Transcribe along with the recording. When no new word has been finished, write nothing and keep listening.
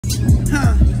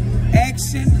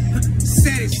Action,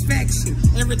 satisfaction.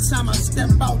 Every time I step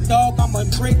out, dog, I'ma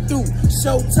break through.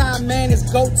 Showtime, man,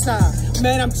 it's go time.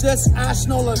 Man, I'm just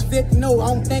Arsenal or Vic. No,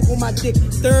 I don't think with my dick.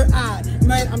 Third eye,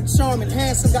 man, I'm charming,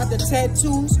 handsome, got the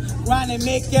tattoos. Grind and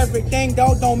make everything,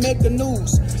 dog, don't make the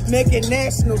news. Make it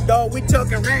national, dog, we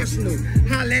talking rational.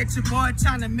 Holla at your boy,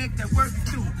 trying to make that work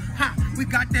through. We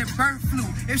got that bird flu.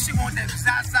 If she want that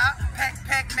Zaza,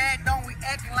 pack, man, don't we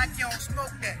acting like you don't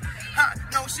smoke that?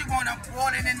 No, she want a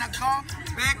water in the car.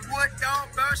 Backwood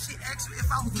dog, bro, she asked me if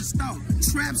I was a star.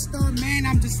 Trap star, man,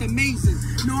 I'm just amazing.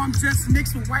 No, I'm just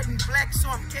mixed with white and black, so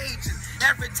I'm Cajun.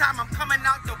 Every time I'm coming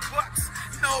out the box,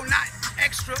 no, not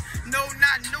extra, no,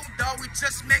 not new, dog, we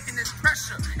just making this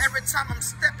pressure. Every time I'm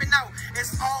stepping out,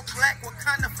 it's all black,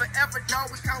 Wakanda forever, dog,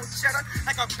 we count cheddar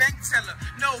like a bank teller.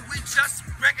 No, we just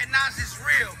recognize it's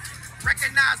real.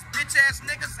 Recognize bitch ass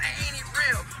niggas ain't it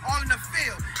real. All in the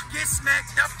field, get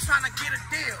smacked up trying to get a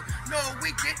deal. No,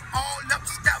 we get all up,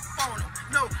 step on them.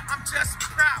 No, I'm just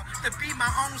proud to be my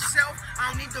own self. I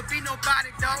don't need to be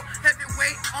nobody, dog.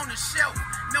 Heavyweight on the shelf.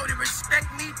 No, they respect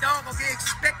me, dog, or get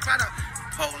expect by the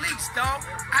police, dog.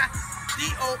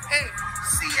 DOA,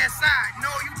 CSI. No,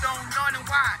 you don't know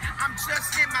why. I'm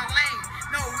just in my lane.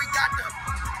 No, we got the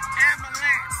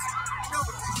ambulance. No,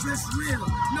 it's just real.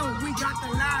 No, we got the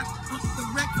live up the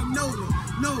record noda.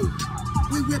 No,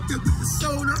 we whipped it with the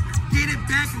soda. Get it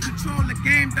back and control the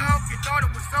game, dog. You thought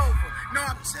it was over. No,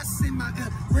 I'm just in my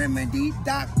remedy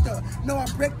doctor. No, I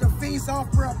break the fiends off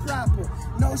for a proper.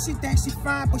 No, she thinks she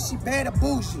fine, but she bad or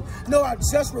bougie. No, I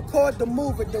just record the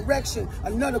movie direction,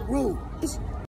 another groove.